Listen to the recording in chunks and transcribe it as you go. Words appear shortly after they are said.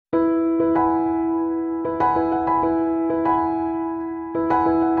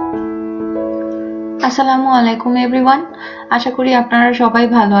আসসালামু আলাইকুম এভরিওয়ান। আশা করি আপনারা সবাই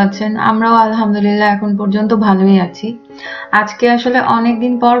ভালো আছেন। আমরাও আলহামদুলিল্লাহ এখন পর্যন্ত ভালোই আছি। আজকে আসলে অনেক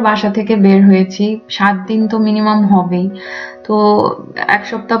দিন পর বাসা থেকে বের হয়েছি। 7 দিন তো মিনিমাম হবেই। তো এক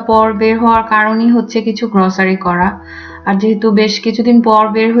সপ্তাহ পর বের হওয়ার কারণই হচ্ছে কিছু গ্রসারি করা। আর যেহেতু বেশ কিছুদিন পর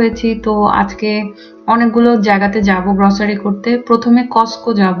বের হয়েছি, তো আজকে অনেকগুলো জায়গাতে যাব গ্রসারি করতে। প্রথমে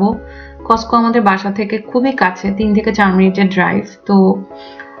কস্কো যাব। কস্কো আমাদের বাসা থেকে খুবই কাছে, 3 থেকে 4 মিনিটের ড্রাইভ। তো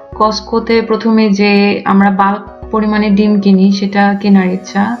কস্কোতে প্রথমে যে আমরা বাল্ক পরিমাণে ডিম কিনি সেটা কেনার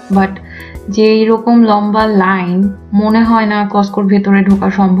ইচ্ছা, বাট যে এইরকম লম্বা লাইন, মনে হয় না কস্কোর ভেতরে ঢোকা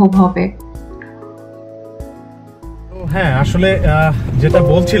সম্ভব হবে। হ্যাঁ, আসলে যেটা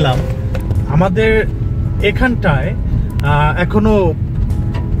বলছিলাম, আমাদের এখানটায় এখনো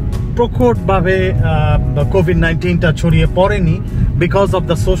প্রকটভাবে কোভিড-19টা ছড়িয়ে পড়েনি because of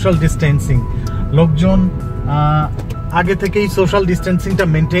the social distancing. লোকজন আগে থেকেই সোশ্যাল ডিস্টেন্সিংটা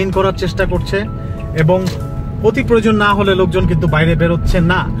মেনটেন করার চেষ্টা করছে এবং অতি প্রয়োজন না হলে লোকজন কিন্তু বাইরে বেরোচ্ছে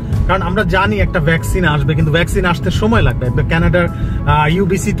না। কারণ আমরা জানি একটা ভ্যাকসিন আসবে, কিন্তু ভ্যাকসিন আসতে সময় লাগবে। কানাডার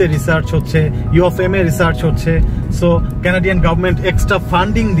ইউবিসিতে রিসার্চ হচ্ছে, ইউএফএম এ রিসার্চ হচ্ছে। So Canadian government extra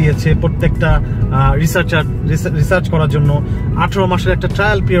funding দিয়েছে প্রত্যেকটা রিসার্চ করার জন্য। 18 মাসের একটা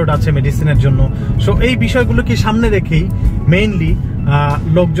ট্রায়াল পিরিয়ড আছে মেডিসিনের জন্য। সো এই বিষয়গুলোকে সামনে রেখেই মেইনলি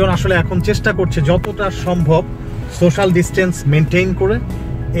লোকজন আসলে এখন চেষ্টা করছে যতটা সম্ভব সোশ্যাল ডিস্টেন্স মেনটেন করে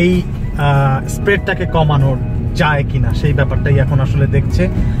এই স্প্রেডটাকে কমানোর যায় কিনা সেই ব্যাপারটাই এখন আসলে দেখছে।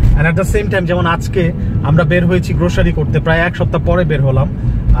 And at the same time, যেমন আজকে আমরা বের হয়েছি গ্রোসারি করতে, প্রায় এক সপ্তাহ পরে বের হলাম।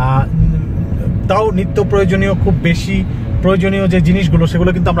 তাও নিত্য প্রয়োজনীয়, খুব বেশি প্রয়োজনীয় যে জিনিসগুলো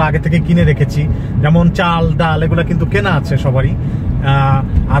সেগুলো কিন্তু আমরা আগে থেকে কিনে রেখেছি, যেমন চাল, ডাল, এগুলো কিন্তু কেনা আছে সবারই।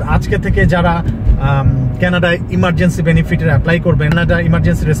 আর আজকে থেকে যারা কানাডায় ইমার্জেন্সি বেনিফিটের অ্যাপ্লাই করবে, কানাডা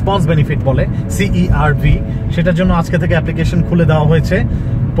ইমার্জেন্সি রেসপন্স বেনিফিট বলে, CERV, সেটার জন্য আজকে থেকে অ্যাপ্লিকেশন খুলে দেওয়া হয়েছে।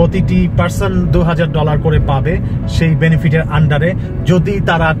 প্রতিটি পার্সন $2000 করে পাবে সেই বেনিফিটের আন্ডারে, যদি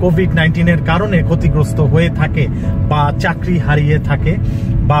তারা কোভিড-19-এর কারণে ক্ষতিগ্রস্ত হয়ে থাকে বা চাকরি হারিয়ে থাকে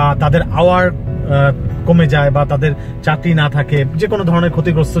বা তাদের আওয়ার কমে যায় বা তাদের চাকরি না থাকে, যে কোনো ধরনের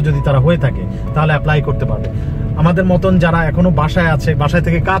ক্ষতিগ্রস্ত যদি তারা হয়ে থাকে তাহলে অ্যাপ্লাই করতে পারবে। আমাদের মতন যারা এখনো বাসায় আছে, বাসায়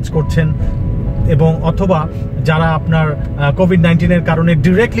থেকে কাজ করছেন, এবং অথবা যারা আপনার কোভিড-19-এর কারণে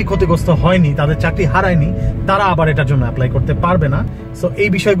ডিরেক্টলি ক্ষতিগ্রস্ত হয়নি, তাদের চাকরি হারায়নি, তারা আবার এটার জন্য অ্যাপ্লাই করতে পারবে না। সো এই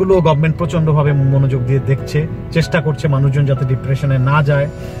বিষয়গুলো গভর্নমেন্ট প্রচন্ডভাবে মনোযোগ দিয়ে দেখছে, চেষ্টা করছে মানুষজন যাতে ডিপ্রেশনে না যায়,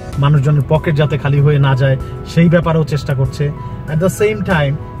 মানুষজনের পকেট যাতে খালি হয়ে না যায় সেই ব্যাপারেও চেষ্টা করছে। অ্যাট দ্য সেম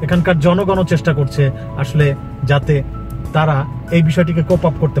টাইম এখানকার জনগণও চেষ্টা করছে আসলে যাতে তারা এই বিষয়টিকে কোপ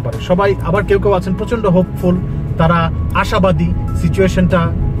আপ করতে পারে। সবাই আবার কেউ কেউ আছেন প্রচন্ড হোপফুল, তারা আশাবাদী সিচুয়েশনটা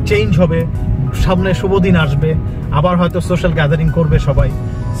চেঞ্জ হবে, সামনে শুভ দিন আসবে, আবার হয়তো সোশ্যাল গ্যাদারিং করবে সবাই।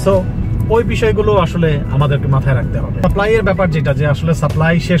 সো ওই বিষয়গুলো আসলে আমাদেরকে মাথায় রাখতে হবে। সাপ্লাইয়ের ব্যাপার যেটা, যে আসলে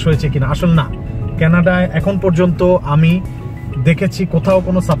সাপ্লাই শেষ হয়েছে কিনা, আসলে না, কানাডায় এখন পর্যন্ত আমি দেখেছি কোথাও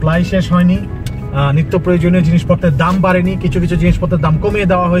কোনো সাপ্লাই শেষ হয়নি। নিত্য প্রয়োজনীয় জিনিসপত্রের দাম বাড়েনি, কিছু কিছু জিনিসপত্রের দাম কমিয়ে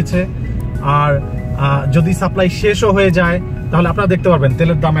দেওয়া হয়েছে। আর যদি সাপ্লাই শেষও হয়ে যায় তাহলে আপনারা দেখতে পারবেন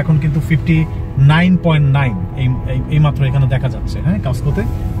তেলের দাম এখন কিন্তু 59.9 এই মাত্র এখানে দেখা যাচ্ছে। হ্যাঁ, কস্কোতে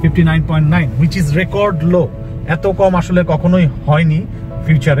 59.9, হুইচ ইজ রেকর্ড লো। এত কম আসলে কখনোই হয়নি,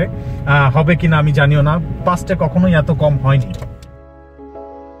 ফিউচারে হবে কিনা আমি জানিও না, পাস্টে কখনোই এত কম হয়নি।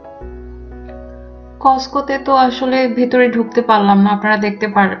 কস্কোতে তো আসলে ভেতরে ঢুকতে পারলাম না। আপনারা দেখতে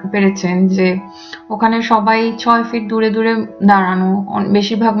পেরেছেন যে ওখানে সবাই 6 ফিট দূরে দূরে দাঁড়ানো,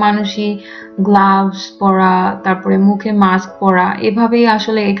 বেশিরভাগ মানুষই গ্লাভস পরা, তারপরে মুখে মাস্ক পরা, এভাবেই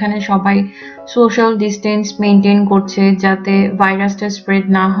আসলে এখানে সবাই সোশ্যাল ডিস্টেন্স মেনটেন করছে যাতে ভাইরাসটা স্প্রেড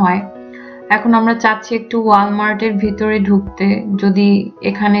না হয়। এখন আমরা চাচ্ছি একটু ওয়ালমার্টের ভিতরে ঢুকতে, যদি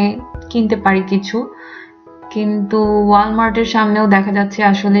এখানে কিনতে পারি কিছু, কিন্তু ওয়ালমার্টের সামনেও দেখা যাচ্ছে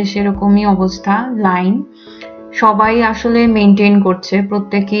আসলে সেরকমই অবস্থা, লাইন। সবাই আসলে মেনটেন করছে,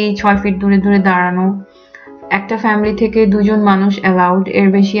 প্রত্যেকেই 6 ফিট দূরে দূরে দাঁড়ানো। একটা ফ্যামিলি থেকে 2 জন মানুষ অ্যালাউড, এর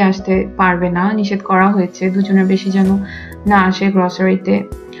বেশি আসতে পারবে না, নিষেধ করা হয়েছে 2 জনের বেশি যেন না আসে গ্রসারিতে।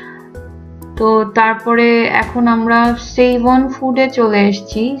 তো তারপরে এখন আমরা সেভ অন ফুডে চলে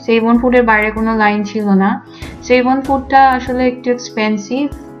এসেছি। সেভ অন ফুডের বাইরে কোনো লাইন ছিল না। সেভ অন ফুডটা আসলে একটু এক্সপেন্সিভ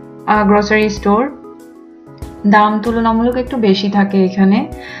গ্রসারি স্টোর, দাম তুলনামূলক একটু বেশি থাকে এখানে,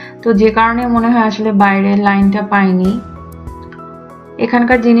 তো যে কারণে মনে হয় আসলে বাইরে লাইনটা পাইনি।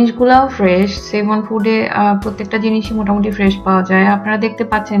 এখানকার জিনিসগুলোও ফ্রেশ, সেভ অন ফুডে প্রত্যেকটা জিনিসই মোটামুটি ফ্রেশ পাওয়া যায়। আপনারা দেখতে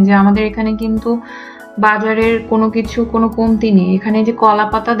পাচ্ছেন যে আমাদের এখানে কিন্তু বাজারের কোনো কমতি নেই। এখানে যে কলা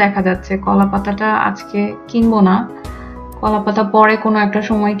পাতা দেখা যাচ্ছে, কলা পাতাটা আজকে কিনবো না, কলা পাতা পরে কোনো একটা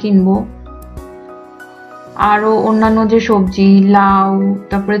সময় কিনবো। আরো অন্যান্য যে সবজি, লাউ,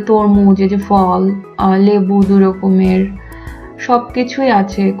 তারপরে তরমুজ, যে ফল, লেবু 2 রকমের, সবকিছুই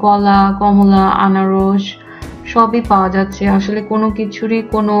আছে, কলা, কমলা, আনারস সবই পাওয়া যাচ্ছে। আসলে কোনো কিছুরই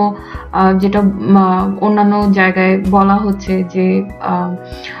কোনো যেটা অন্যান্য জায়গায় বলা হচ্ছে যে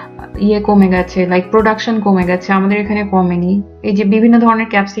ইয়ে কমে গেছে, লাইক প্রোডাকশন কমে গেছে, আমাদের এখানে কমেনি। এই যে বিভিন্ন ধরনের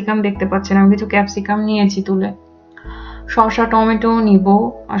ক্যাপসিকাম দেখতে পাচ্ছেন, আমি কিছু ক্যাপসিকাম নিয়েছি তুলে। শসা, টমেটো নিব।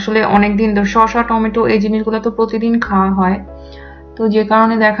 আসলে অনেকদিন ধরে শসা, টমেটো এই জিনিসগুলো তো প্রতিদিন খাওয়া হয়, তো যে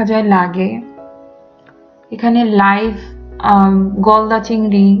কারণে দেখা যায় লাগে। এখানে লাইভ গলদা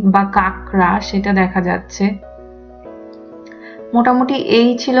চিংড়ি বা কাঁকড়া সেটা দেখা যাচ্ছে। মোটামুটি এই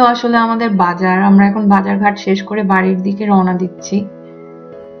ছিল আসলে আমাদের বাজার। আমরা এখন বাজারঘাট শেষ করে বাড়ির দিকে রওনা দিচ্ছি।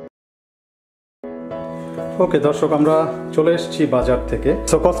 ওকে দর্শক, আমরা চলে এসেছি বাজার থেকে।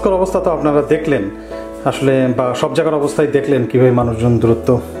 তো কস্কোর অবস্থা তো আপনারা দেখলেন আসলে, বা সব জায়গার অবস্থায় দেখলেন কীভাবে মানুষজন দূরত্ব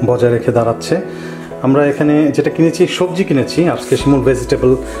বজায় রেখে দাঁড়াচ্ছে। আমরা এখানে যেটা কিনেছি, সবজি কিনেছি। আজকে শিমুল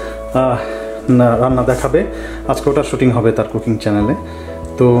ভেজিটেবল রান্না দেখাবে, আজকে ওটা শুটিং হবে তার কুকিং চ্যানেলে।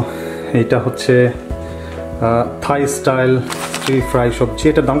 তো এইটা হচ্ছে থাই স্টাইল স্টির ফ্রাই সবজি।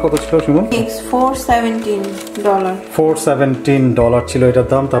 এটার দাম কত ছিল শিমুল? $417 ছিল এটার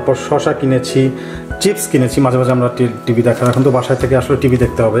দাম। তারপর শসা কিনেছি, চিপস কিনেছি। মাঝে মাঝে আমরা টিভি দেখা, এখন তো বাসায় থেকে আসলে টিভি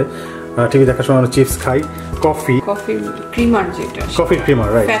দেখতে হবে, টিভি দেখার সময় আমরা চিপস খাই। Coffee Kremer,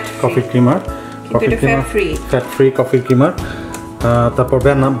 right, coffee Kremer, fat free coffee Kremer. তারপর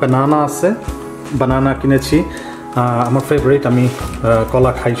বানানা আছে, বানানা কিনেছি। আমার ফেভারিট, আমি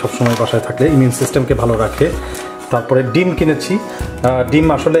কলা খাই সবসময় বাসায় থাকলে, ইমিউন সিস্টেমকে ভালো রাখে। তারপরে ডিম কিনেছি। ডিম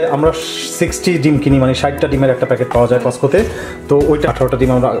আসলে আমরা 60 ডিম কিনি, মানে 60টা ডিমের একটা প্যাকেট পাওয়া যায় কস্কোতে, তো ওইটা 18টা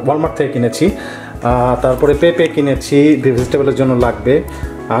ডিম আমরা ওয়ালমার্ট থেকে কিনেছি। তারপরে পেঁপে কিনেছি, ভেজিটেবলের জন্য লাগবে।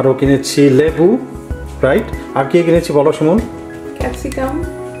 আরও কিনেছি লেবু, রাইট। আর কি কিনেছি বলো শিমুল? Capsicum,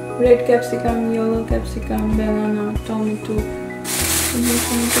 red capsicum, yellow capsicum, বানানা, টমেটো।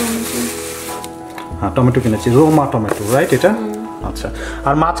 হ্যাঁ, টমেটো কিনেছি, রোমা টমেটো, রাইট এটা। আচ্ছা,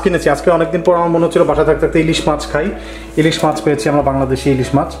 আর মাছ কিনেছি। আজকে অনেকদিন পর আমার মনে হচ্ছিল বাসা থাকতে থাকতে ইলিশ মাছ খাই। ইলিশ মাছ পেয়েছি আমরা, বাংলাদেশি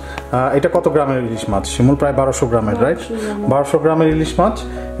ইলিশ মাছ। এটা কত গ্রামের ইলিশ মাছ শিমুল? প্রায় 1200 গ্রামের, রাইট। 1200 গ্রামের ইলিশ মাছ।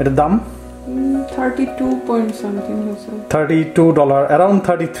 এটার দাম $32, অ্যারাউন্ড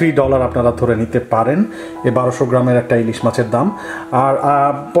 $33 আপনারা ধরে নিতে পারেন এই 1200 গ্রামের একটা ইলিশ মাছের দাম। আর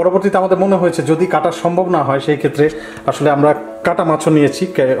পরবর্তীতে আমাদের মনে হয়েছে যদি কাটা সম্ভব না হয়, সেই ক্ষেত্রে আসলে আমরা কাটা মাছও নিয়েছি,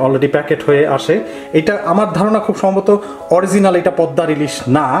 অলরেডি প্যাকেট হয়ে আসে। এটা আমার ধারণা খুব সম্ভবত অরিজিনাল, এটা পদ্মার ইলিশ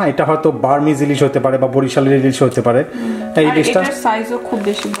না, এটা হয়তো বার্মিজ ইলিশ হতে পারে বা বরিশালের ইলিশ হতে পারে। এই ইলিশটা সাইজও খুব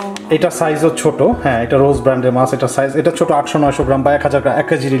বেশি বড়, এটা সাইজও ছোট। হ্যাঁ, এটা রোজ ব্র্যান্ডের মাছ, এটা সাইজ এটা ছোট, 800-900 গ্রাম বা 1000 গ্রাম, 1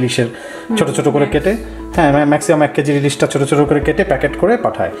 কেজির ইলিশের ছোট ছোট করে কেটে, হ্যাঁ ম্যাক্সিমাম 1 কেজির ইলিশটা ছোট ছোট করে কেটে প্যাকেট করে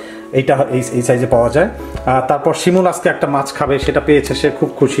পাঠায়। এইটা এই সাইজে পাওয়া যায়। তারপর শিমুল আজকে একটা মাছ খাবে, সেটা পেয়েছে, সে খুব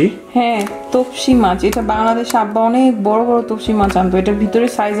খুশি। হ্যাঁ, তপসি মাছ। এটা বাংলাদেশে আব্বা অনেক বড় বড় তপসি মাছ আনতো। এটার ভিতরে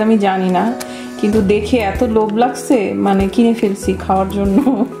সাইজ আমি জানি না, কিন্তু দেখে এত লোভ লাগছে, মানে কিনে ফেলছি খাওয়ার জন্য।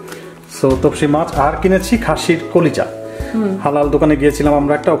 সো তপসি মাছ। আর কিনেছি খাসির কলিজা। হালাল দোকানে গিয়েছিলাম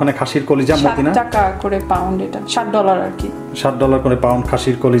আমরা একটা, ওখানে খাসির কলিজা মদিনা, 7 টাকা করে পাউন্ড, এটা $7 আর কি, $7 করে পাউন্ড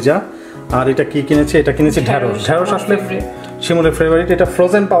খাসির কলিজা। আর এটা কি কিনেছি? এটা কিনেছি ঢেঁড়স। ঢেঁড়স আসলে শিমুলের ফেভারিট। এটা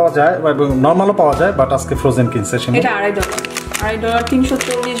ফ্রোজেন পাওয়া যায় এবং নর্মালও পাওয়া যায়, বাট আজকে ফ্রোজেন কিনছে শিমুল। এটা $2.5,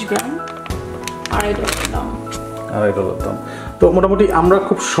 340 গ্রাম, $2.5 দাম। $2.5 দাম। তো মোটামুটি আমরা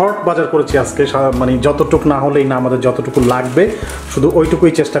খুব শর্ট বাজার করেছি আজকে, মানে যতটুকু না হলেই না, আমাদের যতটুকু লাগবে শুধু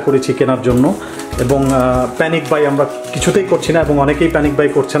ওইটুকুই চেষ্টা করেছি কেনার জন্য। এবং প্যানিক বাই আমরা কিছুতেই করছি না, এবং অনেকেই প্যানিক বাই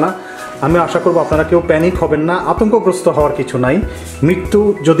করছে না। আমি আশা করবো আপনারা কেউ প্যানিক হবেন না, আতঙ্কগ্রস্ত হওয়ার কিছু নাই। মৃত্যু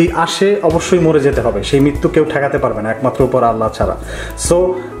যদি আসে অবশ্যই মরে যেতে হবে, সেই মৃত্যু কেউ ঠেকাতে পারবে না একমাত্র উপর আল্লাহ ছাড়া। সো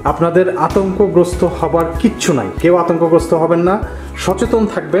আপনাদের আতঙ্কগ্রস্ত হবার কিচ্ছু নাই, কেউ আতঙ্কগ্রস্ত হবেন না, সচেতন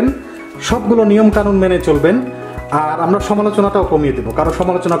থাকবেন, সবগুলো নিয়ম কানুন মেনে চলবেন। আর আমরা সমালোচনাটাও কমিয়ে দেবো, কারো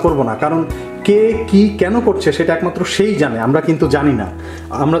সমালোচনা করব না, কারণ কে কি কেন করছে সেটা একমাত্র সেই জানে, আমরা কিন্তু জানি না।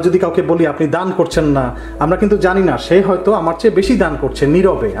 আমরা যদি কাউকে বলি আপনি দান করছেন না, আমরা কিন্তু জানি না সে হয়তো আমার চেয়ে বেশি দান করছে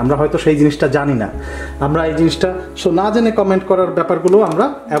নীরবে, আমরা হয়তো সেই জিনিসটা জানি না। আমরা এই জিনিসটা না জেনে কমেন্ট করার ব্যাপারগুলো আমরা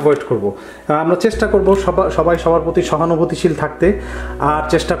অ্যাভয়েড করব। আমরা চেষ্টা করব সবাই সবার প্রতি সহানুভূতিশীল থাকতে, আর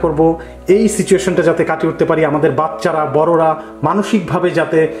চেষ্টা করব এই সিচুয়েশনটা যাতে কাটিয়ে উঠতে পারি। আমাদের বাচ্চারা, বড়রা মানসিকভাবে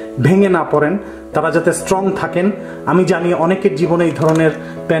যাতে ভেঙে না পড়েন, তারা যাতে স্ট্রং থাকেন। আমি জানি অনেকের জীবনে এই ধরনের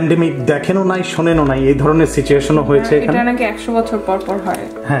প্যান্ডেমিক দেখেনও নাই, শোনেনও নাই, এই ধরনের সিচুয়েশনও হয়েছে। এটা নাকি 100 বছর পর পর হয়।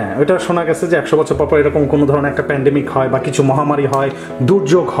 হ্যাঁ, এটা শোনা গেছে যে 100 বছর পর পর এরকম কোনো ধরনের একটা প্যান্ডেমিক হয় বা কিছু মহামারী হয়,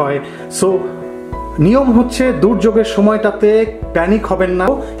 দুর্যোগ হয়। সো নিয়ম হচ্ছে দুর্যোগের সময়টাতে প্যানিক হবেন না,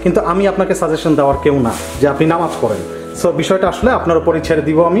 কিন্তু আমি আপনাকে সাজেশন দেওয়ার কেউ না যে আপনি নামাজ পড়েন। সো বিষয়টা আসলে আপনার উপরই ছেড়ে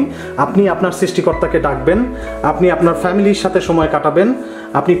দিব আমি। আপনি আপনার সৃষ্টিকর্তাকে ডাকবেন, আপনি আপনার ফ্যামিলির সাথে সময় কাটাবেন,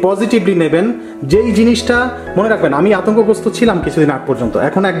 আপনি পজিটিভলি নেবেন। যেই জিনিসটা মনে রাখবেন, আমি আতঙ্কগ্রস্ত ছিলাম কিছুদিন আগ পর্যন্ত,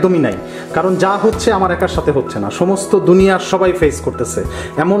 এখন একদমই নাই। কারণ যা হচ্ছে আমার একার সাথে হচ্ছে না, সমস্ত দুনিয়ার সবাই ফেস করতেছে।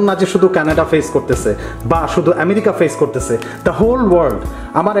 এমন না যে শুধু কানাডা ফেস করতেছে বা শুধু আমেরিকা ফেস করতেছে, দ্য হোল ওয়ার্ল্ড।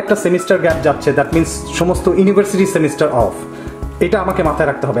 আমার একটা সেমিস্টার গ্যাপ যাচ্ছে, দ্যাট মিনস সমস্ত ইউনিভার্সিটি সেমিস্টার অফ। এটা আমাকে মাথায়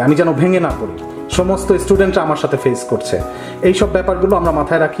রাখতে হবে, আমি যেন ভেঙে না পড়ি। সমস্ত স্টুডেন্টরা আমার সাথে ফেস করছে, এইসব ব্যাপারগুলো আমরা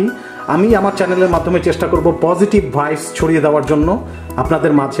মাথায় রাখি। আমি আমার চ্যানেলের মাধ্যমে চেষ্টা করব পজিটিভ ভাইবস ছড়িয়ে দেওয়ার জন্য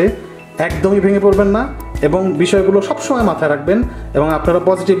আপনাদের মাঝে। একদমই ভেঙে পড়বেন না এবং বিষয়গুলো সবসময় মাথায় রাখবেন এবং আপনারা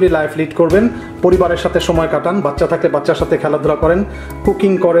পজিটিভলি লাইফ লিড করবেন। পরিবারের সাথে সময় কাটান, বাচ্চা থাকলে বাচ্চার সাথে খেলাধুলা করেন,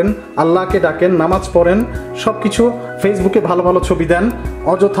 কুকিং করেন, আল্লাহকে ডাকেন, নামাজ পড়েন, সব কিছু। ফেসবুকে ভালো ভালো ছবি দেন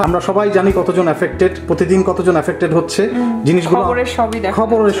অযথা। আমরা সবাই জানি কতজন এফেক্টেড, প্রতিদিন কতজন এফেক্টেড হচ্ছে। জিনিসগুলো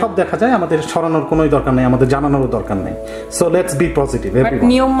খবরে সব দেখা যায়, আমাদের ছড়ানোর কোনো দরকার নেই, আমাদের জানানোর দরকার নেই। So let's be positive.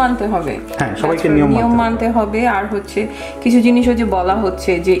 নিয়ম মানতে হবে, হ্যাঁ সবাইকে নিয়ম মানতে হবে। আর হচ্ছে কিছু জিনিসও যে বলা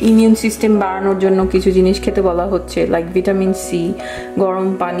হচ্ছে যে ইমিউন সিস্টেম বাড়ানোর জন্য কিছু জিনিস খেতে বলা হচ্ছে, লাইক ভিটামিন সি, গরম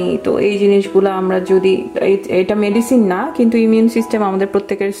পানি। তো এই জিনিসগুলো আমরা যদি, এটা মেডিসিন না, কিন্তু ইমিউন সিস্টেম আমাদের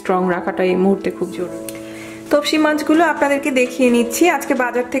প্রত্যেকের স্ট্রং রাখাটা এই মুহূর্তে খুব জরুরি। তপসি মাছগুলো আপনাদেরকে দেখিয়ে নিচ্ছি। আজকে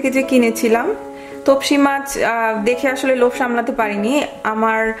বাজার থেকে যে কিনেছিলাম তপসি মাছ, দেখে আসলে লোভ সামলাতে পারিনি।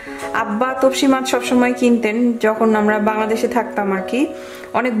 আমার আব্বা তপসি মাছ সবসময় কিনতেন যখন আমরা বাংলাদেশে থাকতাম আর কি।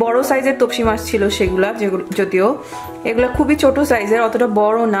 অনেক বড় সাইজের তপসি মাছ ছিল সেগুলা, যদিও এগুলা খুবই ছোট সাইজের, অতটা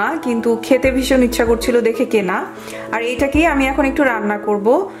বড় না, কিন্তু খেতে ভীষণ ইচ্ছা করছিল দেখে কেনা। আর এইটাকেই আমি এখন একটু রান্না করব।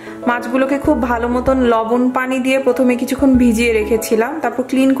 মাছগুলোকে খুব ভালো মতন লবণ পানি দিয়ে প্রথমে কিছুক্ষণ ভিজিয়ে রেখেছিলাম, তারপর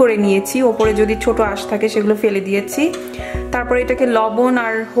ক্লিন করে নিয়েছি। ওপরে যদি ছোট আঁশ থাকে সেগুলো ফেলে দিয়েছি। তারপর এটাকে লবণ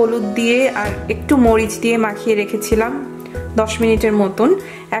আর হলুদ দিয়ে আর একটু মরিচ দিয়ে মাখিয়ে রেখেছিলাম 10 মিনিটের মতন।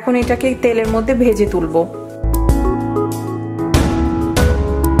 এখন এটাকে তেলের মধ্যে ভেজে তুলবো।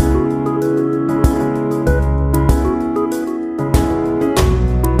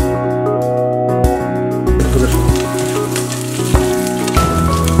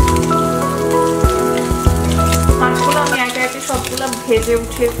 মাছগুলো আমি একে একে সবগুলো ভেজে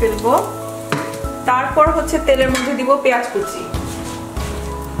উঠিয়ে ফেলবো। তারপর হচ্ছে তেলের মধ্যে দিব পেঁয়াজ কুচি।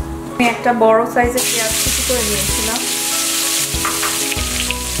 আমি একটা বড় সাইজের পেঁয়াজ কুচি করে নিয়েছিলাম।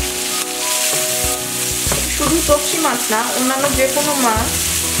 শুধু তপসি মাছ না, অন্যান্য যে কোনো মাছ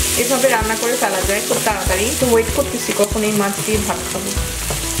এভাবে রান্না করে ফেলা যায় খুব তাড়াতাড়ি। তো ওয়েট করতেছি কখন এই মাছ দিয়ে ভাত খাবো।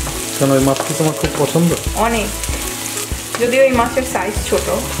 কেন এই মাছ কি তোমার খুব পছন্দ? অনেক, যদিও এই মাছের সাইজ ছোট,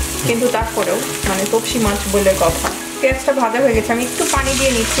 কিন্তু তারপরেও মানে তপসি মাছ বলে কথা। পেঁয়াজটা ভাজা হয়ে গেছে, আমি একটু পানি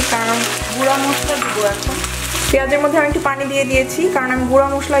দিয়ে নিচ্ছি কারণ গুঁড়া মশলা দিব এখন। পেঁয়াজের মধ্যে আমি একটু পানি দিয়ে দিয়েছি কারণ আমি গুঁড়া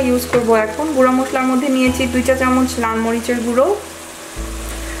মশলা ইউজ করবো এখন। গুঁড়া মশলার মধ্যে নিয়েছি 2 চা চামচ লাল মরিচের গুঁড়ো,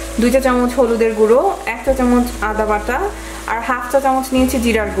 2 চা চামচ হলুদের গুঁড়ো, 1 চা চামচ আদা বাটা, আর 1/2 চা চামচ নিয়েছি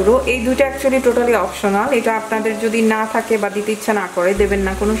জিরার গুঁড়ো। এই দুটো অ্যাকচুয়ালি টোটালি অপশনাল, এটা আপনাদের যদি না থাকে বা দিতে ইচ্ছা না করে দেবেন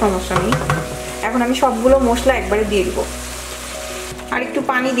না, কোনো সমস্যা নেই। এখন আমি সবগুলো মশলা একবারে দিয়ে দিব, আর একটু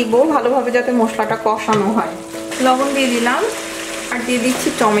পানি দিব ভালোভাবে যাতে মশলাটা কষানো হয়। লবণ দিয়ে দিলাম আর দিয়ে দিচ্ছি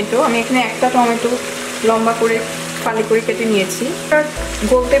টমেটো। আমি এখানে একটা টমেটো লম্বা করে ফালি করে কেটে নিয়েছি।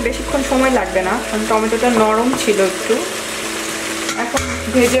 গলতে বেশিক্ষণ সময় লাগবে না কারণ টমেটোটা নরম ছিল একটু। এখন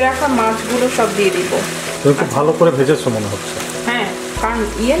ভেজে রাখা মাছগুলো সব দিয়ে দিব। খুব ভালো করে ভেজেছো মনে হচ্ছে। হ্যাঁ, কারণ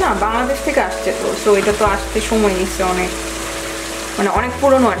না বাংলাদেশ থেকে আসছে তো, সো এটা তো আসতে সময় নিচ্ছে অনেক, মানে অনেক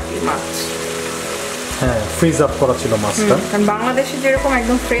পুরনো আর কি মাছ। হ্যাঁ, ফ্রিজ আপ করা ছিল মাছটা। কারণ বাংলাদেশে যেরকম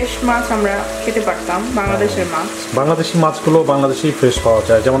একদম ফ্রেশ মাছ আমরা খেতে পারতাম, বাংলাদেশের মাছ, বাংলাদেশি মাছগুলো বাংলাদেশেই ফ্রেশ পাওয়া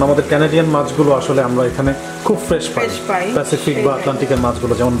যায়। যেমন আমাদের ক্যানাডিয়ান মাছগুলো আসলে আমরা এখানে খুব ফ্রেশ পাই। প্যাসিফিক বা আটলান্টিকের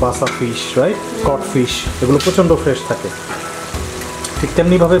মাছগুলো যেমন বাসা ফিশ, রাইট, কড ফিশ, এগুলো প্রচন্ড ফ্রেশ থাকে। ঠিক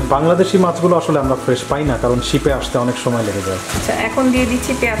তেমনি ভাবে বাংলাদেশি মাছগুলো আসলে আমরা ফ্রেশ পাই না কারণ শিপে আসতে অনেক সময় লেগে যায়। আচ্ছা, এখন দিয়ে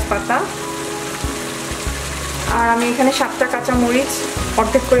দিচ্ছি পেঁয়াজ পাতা। আর আমি এখানে 7টা কাঁচা মরিচ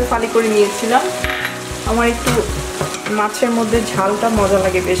অর্ধেক করে ফালি করে নিয়েছিলাম। আমার একটু মাছের মধ্যে ঝালটা মজা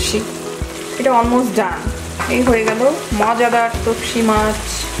লাগে বেশি। এটা অলমোস্ট ডান। এই হয়ে গেল মজাদার তপসি মাছ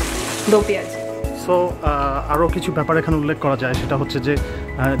দো পেঁয়াজ। সো আরও কিছু ব্যাপার এখানে উল্লেখ করা যায়, সেটা হচ্ছে যে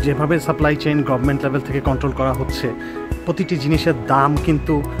যেভাবে সাপ্লাই চেইন গভর্নমেন্ট লেভেল থেকে কন্ট্রোল করা হচ্ছে, প্রতিটি জিনিসের দাম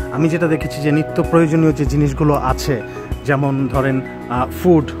কিন্তু আমি যেটা দেখেছি যে নিত্য প্রয়োজনীয় যে জিনিসগুলো আছে, যেমন ধরেন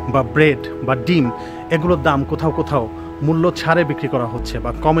ফুড বা ব্রেড বা ডিম, এগুলোর দাম কোথাও কোথাও মূল্য ছাড়ে বিক্রি করা হচ্ছে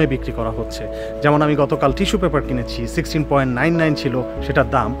বা কমে বিক্রি করা হচ্ছে। যেমন আমি গতকাল টিস্যু পেপার কিনেছি, 16.99 ছিল সেটার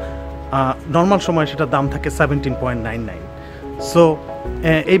দাম। নর্মাল সময় সেটার দাম থাকে 17.99। সো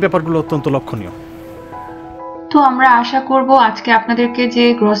এই ব্যাপারগুলো অত্যন্ত লক্ষণীয়। তো আমরা আশা করব আজকে আপনাদেরকে যে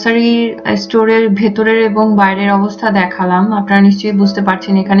গ্রোসারি স্টোরের ভেতরের এবং বাইরের অবস্থা দেখালাম, আপনারা নিশ্চয়ই বুঝতে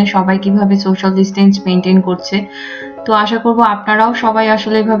পারছেন এখানে সবাই কিভাবে সোশ্যাল ডিস্টেন্স মেনটেন করছে। তো আশা করব আপনারাও সবাই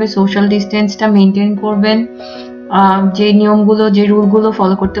আসলে এভাবে সোশ্যাল ডিস্টেন্সটা মেনটেন করবেন, যে নিয়মগুলো যে রুলগুলো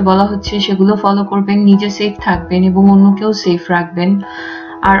ফলো করতে বলা হচ্ছে সেগুলো ফলো করবেন, নিজে সেফ থাকবেন এবং অন্যকেও সেফ রাখবেন।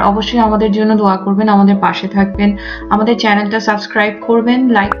 আর অবশ্যই আমাদের জন্য দোয়া করবেন, আমাদের পাশে থাকবেন, আমাদের চ্যানেলটা সাবস্ক্রাইব করবেন,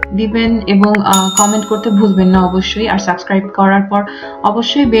 লাইক দিবেন এবং কমেন্ট করতে ভুলবেন না অবশ্যই। আর সাবস্ক্রাইব করার পর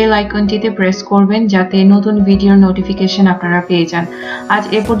অবশ্যই বেল আইকনটিতে প্রেস করবেন যাতে নতুন ভিডিওর নোটিফিকেশন আপনারা পেয়ে যান। আজ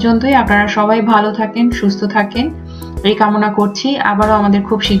এ পর্যন্তই, আপনারা সবাই ভালো থাকেন, সুস্থ থাকেন এই কামনা করছি। আবারও আমাদের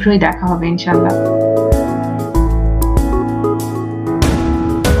খুব শীঘ্রই দেখা হবে ইনশাআল্লাহ।